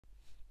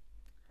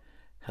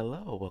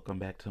Hello, welcome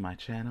back to my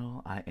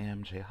channel. I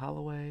am Jay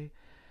Holloway.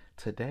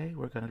 Today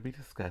we're going to be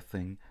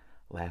discussing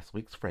last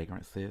week's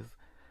fragrances.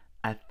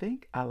 I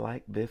think I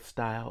like this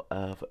style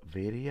of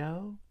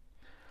video,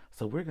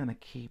 so we're going to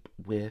keep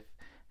with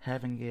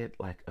having it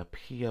like a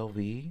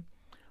POV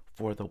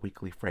for the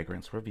weekly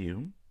fragrance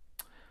review.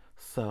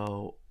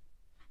 So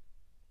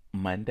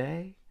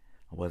Monday,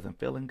 I wasn't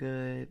feeling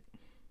good,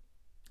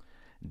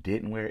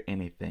 didn't wear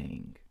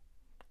anything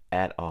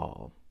at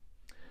all.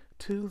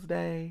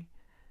 Tuesday,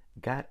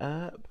 got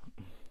up,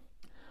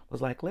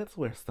 was like, let's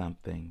wear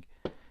something.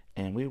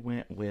 And we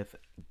went with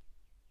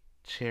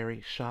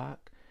Cherry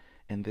Shock,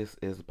 and this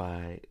is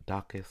by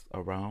Dusk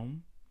Arome.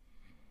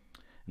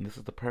 And this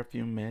is the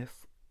perfume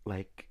mist,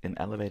 like an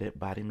elevated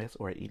body mist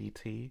or an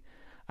EDT.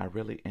 I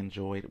really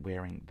enjoyed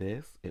wearing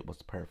this. It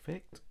was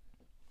perfect.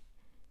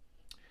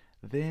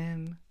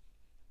 Then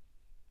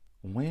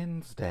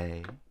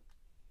Wednesday,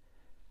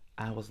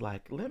 I was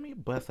like, let me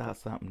bust out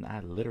something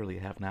I literally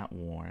have not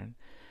worn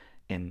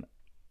in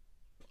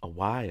a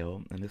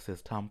while, and this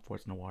is Tom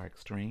Ford's Noir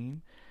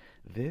Extreme.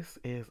 This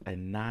is a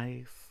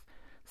nice,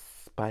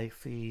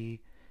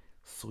 spicy,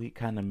 sweet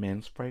kind of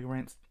men's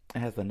fragrance. It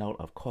has a note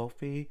of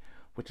coffee,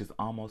 which is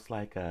almost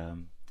like a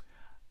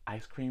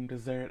ice cream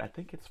dessert. I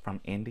think it's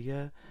from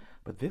India,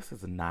 but this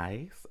is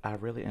nice. I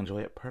really enjoy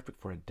it. Perfect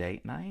for a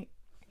date night.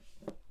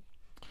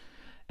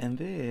 And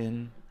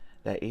then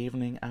that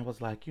evening, I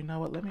was like, you know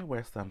what? Let me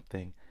wear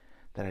something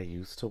that I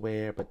used to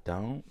wear but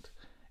don't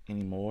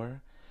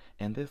anymore.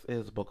 And this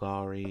is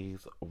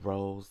Bulgari's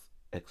Rose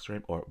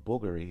Extreme, or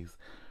Bulgari's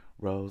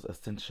Rose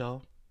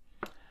Essential.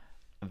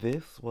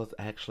 This was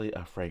actually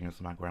a fragrance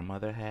my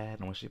grandmother had,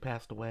 and when she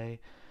passed away,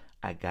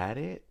 I got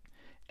it,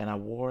 and I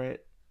wore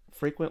it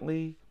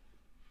frequently.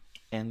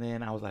 And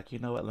then I was like, you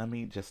know what, let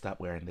me just stop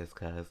wearing this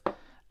because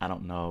I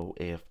don't know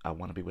if I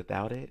want to be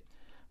without it.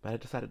 But I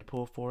decided to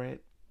pull for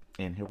it,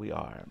 and here we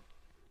are.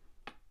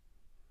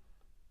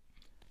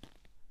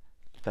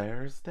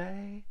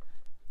 Thursday,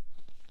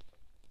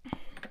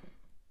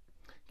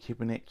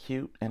 keeping it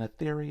cute and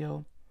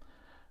ethereal,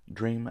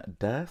 Dream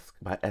Dusk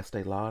by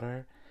Estee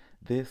Lauder.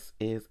 This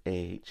is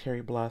a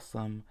cherry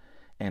blossom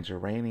and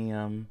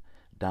geranium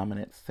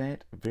dominant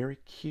scent. Very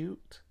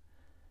cute.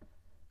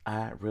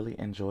 I really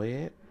enjoy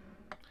it.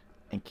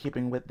 And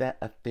keeping with that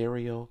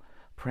ethereal,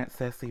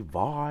 princessy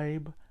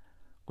vibe,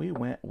 we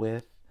went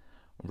with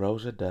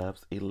Roja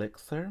Dove's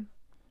Elixir.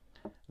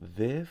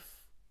 This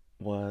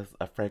was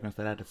a fragrance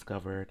that I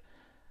discovered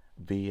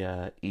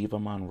via Eva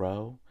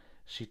Monroe.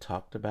 She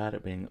talked about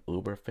it being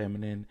uber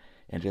feminine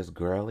and just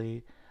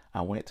girly.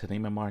 I went to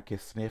Neiman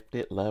Marcus, sniffed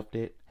it, loved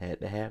it, had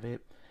to have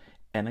it.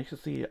 And I used to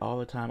see it all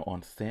the time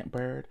on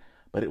Scentbird,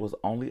 but it was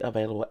only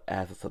available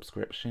as a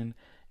subscription.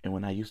 And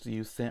when I used to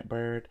use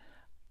Scentbird,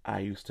 I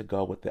used to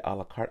go with the a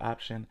la carte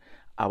option.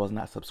 I was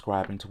not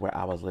subscribing to where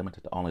I was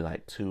limited to only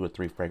like 2 or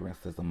 3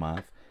 fragrances a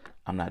month.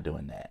 I'm not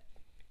doing that.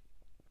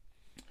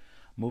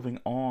 Moving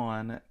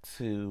on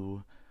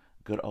to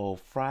good old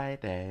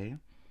Friday,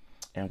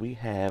 and we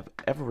have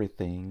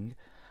Everything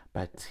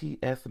by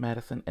T.S.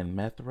 Madison and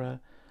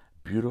Methra.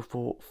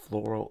 Beautiful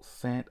floral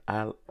scent.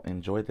 I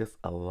enjoyed this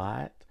a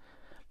lot.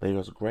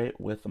 Layers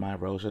great with my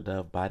Roja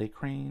Dove body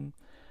cream,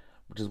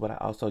 which is what I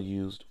also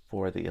used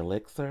for the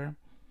Elixir,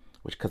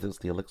 which because it was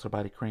the Elixir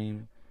body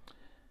cream.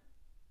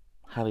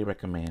 Highly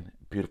recommend.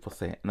 Beautiful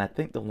scent. And I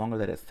think the longer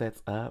that it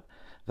sets up,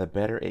 the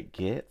better it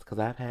gets, because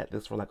I've had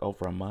this for like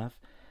over a month,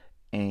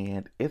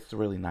 and it's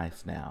really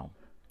nice now.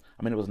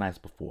 I mean, it was nice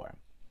before.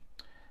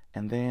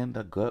 And then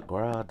the good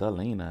girl,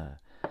 Delina.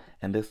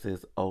 And this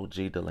is OG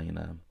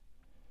Delina.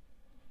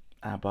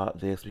 I bought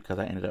this because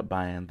I ended up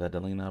buying the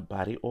Delina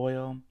body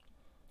oil.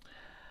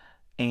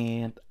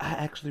 And I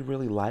actually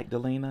really like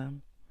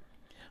Delina.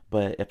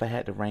 But if I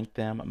had to rank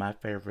them, my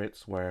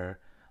favorites were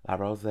La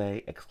Rose,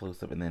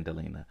 Exclusive, and then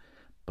Delina.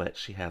 But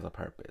she has a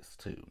purpose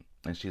too.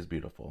 And she's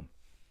beautiful.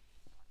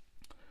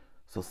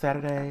 So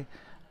Saturday,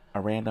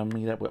 a random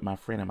meetup with my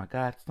friend and my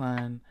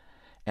godson.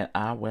 And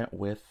I went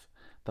with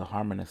the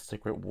Harmonious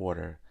Secret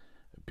Water.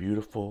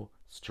 Beautiful,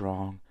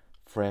 strong,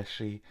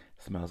 freshy,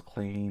 smells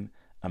clean,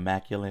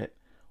 immaculate,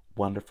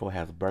 wonderful,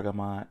 has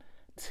bergamot,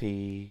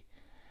 tea,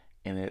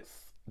 and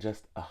it's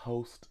just a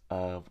host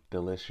of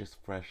delicious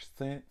fresh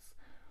scents.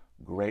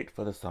 Great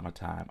for the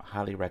summertime.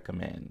 Highly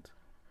recommend.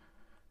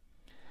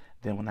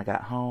 Then when I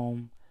got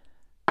home,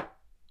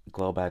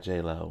 Glow by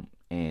J-Lo,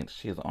 and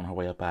she is on her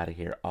way up out of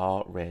here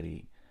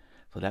already.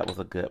 So that was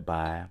a good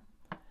buy.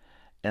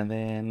 And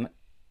then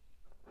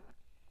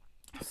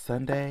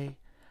Sunday,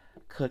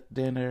 cooked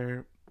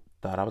dinner,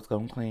 thought I was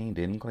going to clean,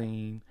 didn't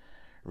clean,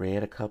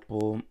 read a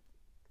couple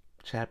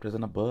chapters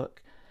in a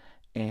book,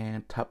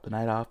 and topped the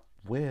night off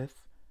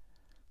with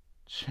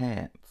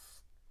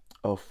Chance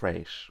Eau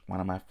Fraiche,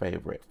 one of my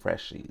favorite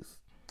freshies.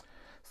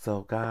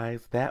 So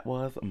guys, that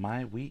was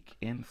my week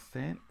in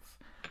scents.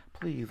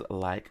 Please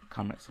like,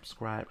 comment,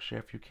 subscribe, share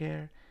if you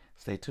care.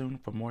 Stay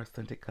tuned for more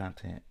scented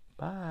content.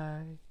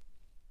 Bye.